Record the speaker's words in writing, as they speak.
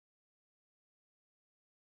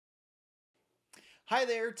Hi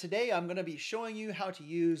there. Today I'm going to be showing you how to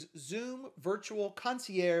use Zoom Virtual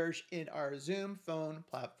Concierge in our Zoom phone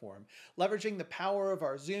platform. Leveraging the power of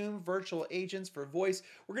our Zoom virtual agents for voice,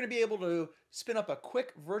 we're going to be able to spin up a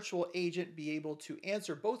quick virtual agent, be able to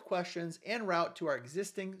answer both questions and route to our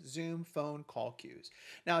existing Zoom phone call queues.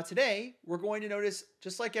 Now today we're going to notice,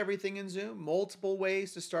 just like everything in Zoom, multiple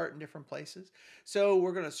ways to start in different places. So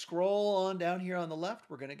we're going to scroll on down here on the left.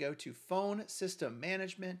 We're going to go to Phone System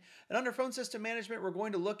Management, and under Phone System Management we're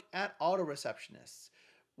going to look at auto receptionists.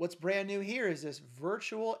 What's brand new here is this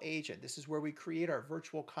virtual agent. This is where we create our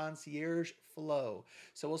virtual concierge flow.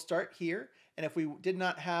 So we'll start here. And if we did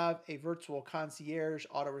not have a virtual concierge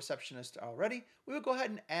auto receptionist already, we would go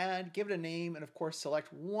ahead and give it a name and of course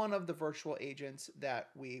select one of the virtual agents that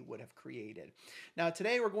we would have created. Now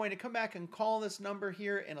today we're going to come back and call this number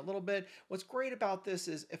here in a little bit. What's great about this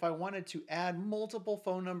is if I wanted to add multiple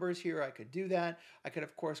phone numbers here, I could do that. I could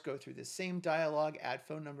of course go through the same dialog, add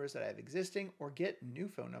phone numbers that I have existing, or get new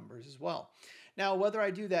phone numbers as well. Now, whether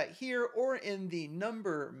I do that here or in the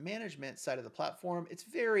number management side of the platform, it's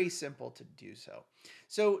very simple to do so.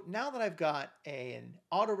 So now that I've got an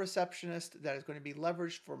auto receptionist that is going to be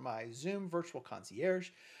leveraged for my Zoom virtual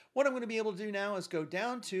concierge, what I'm going to be able to do now is go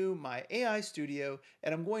down to my AI studio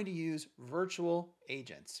and I'm going to use virtual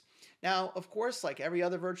agents. Now, of course, like every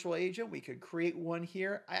other virtual agent, we could create one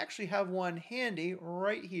here. I actually have one handy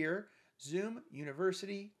right here, Zoom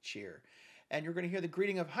University Cheer. And you're going to hear the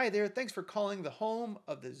greeting of, "Hi there, thanks for calling the home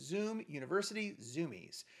of the Zoom University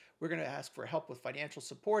Zoomies. We're going to ask for help with financial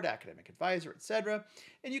support, academic advisor, etc."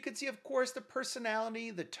 And you can see, of course, the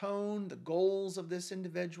personality, the tone, the goals of this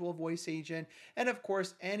individual voice agent, and of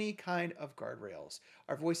course, any kind of guardrails.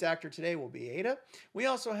 Our voice actor today will be Ada. We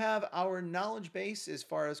also have our knowledge base as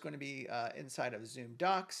far as going to be inside of Zoom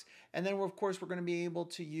Docs. And then, of course, we're going to be able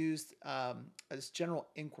to use this general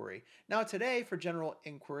inquiry. Now today for general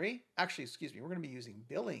inquiry, actually, excuse me, we're going to be using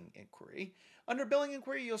billing inquiry. Under billing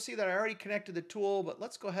inquiry, you'll see that I already connected the tool, but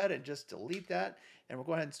let's go ahead and just delete that. And we'll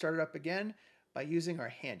go ahead and start it up again by using our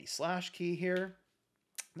handy slash key here.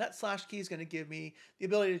 That slash key is going to give me the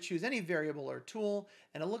ability to choose any variable or tool.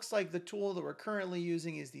 And it looks like the tool that we're currently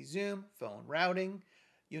using is the Zoom phone routing.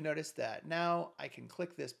 You'll notice that now I can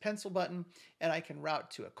click this pencil button and I can route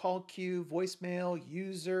to a call queue, voicemail,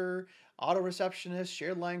 user, auto receptionist,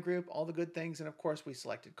 shared line group, all the good things. And of course we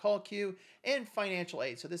selected call queue and financial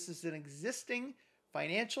aid. So this is an existing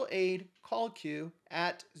financial aid call queue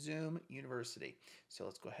at Zoom University. So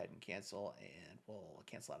let's go ahead and cancel, and we'll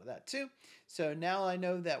cancel out of that too. So now I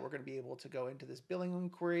know that we're going to be able to go into this billing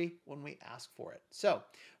inquiry when we ask for it. So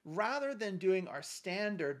rather than doing our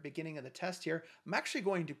standard beginning of the test here, I'm actually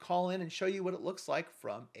going to call in and show you what it looks like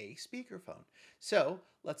from a speakerphone. So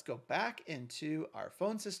let's go back into our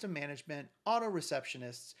phone system management, auto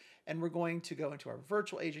receptionists, and we're going to go into our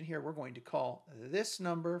virtual agent here. We're going to call this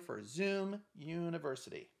number for Zoom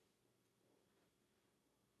University.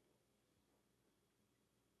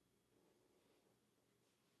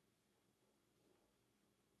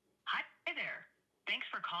 Hi there. Thanks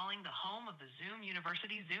for calling the home of the Zoom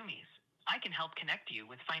University Zoomies. I can help connect you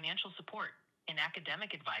with financial support, an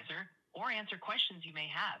academic advisor, or answer questions you may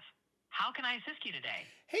have. How can I assist you today?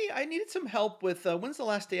 Hey, I needed some help with when's the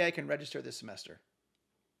last day I can register this semester?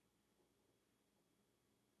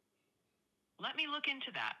 Let me look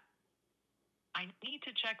into that. I need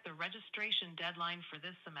to check the registration deadline for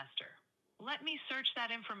this semester. Let me search that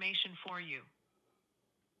information for you.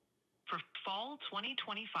 For fall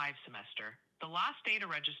 2025 semester, the last day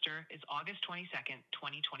to register is August 22nd,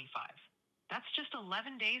 2025. That's just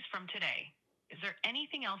 11 days from today. Is there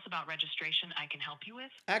anything else about registration I can help you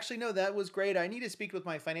with? Actually, no, that was great. I need to speak with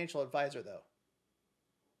my financial advisor though.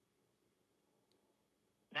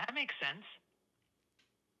 That makes sense.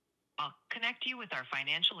 I'll connect you with our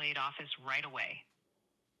financial aid office right away.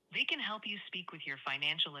 They can help you speak with your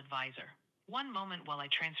financial advisor. One moment while I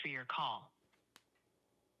transfer your call.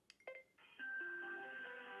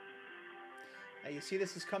 Now you see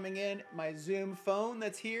this is coming in my Zoom phone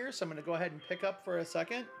that's here, so I'm going to go ahead and pick up for a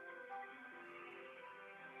second.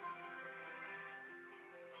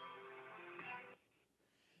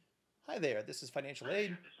 Hi there, this is financial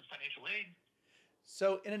aid.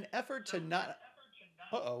 So in an effort to not...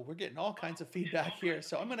 Uh-oh, we're getting all kinds of feedback here,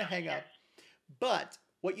 so I'm going to hang up. But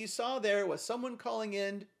what you saw there was someone calling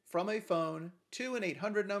in from a phone to an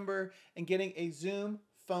 800 number and getting a Zoom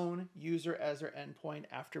phone user as their endpoint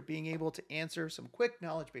after being able to answer some quick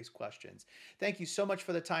knowledge-based questions. Thank you so much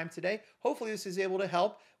for the time today. Hopefully this is able to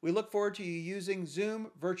help. We look forward to you using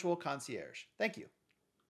Zoom Virtual Concierge. Thank you.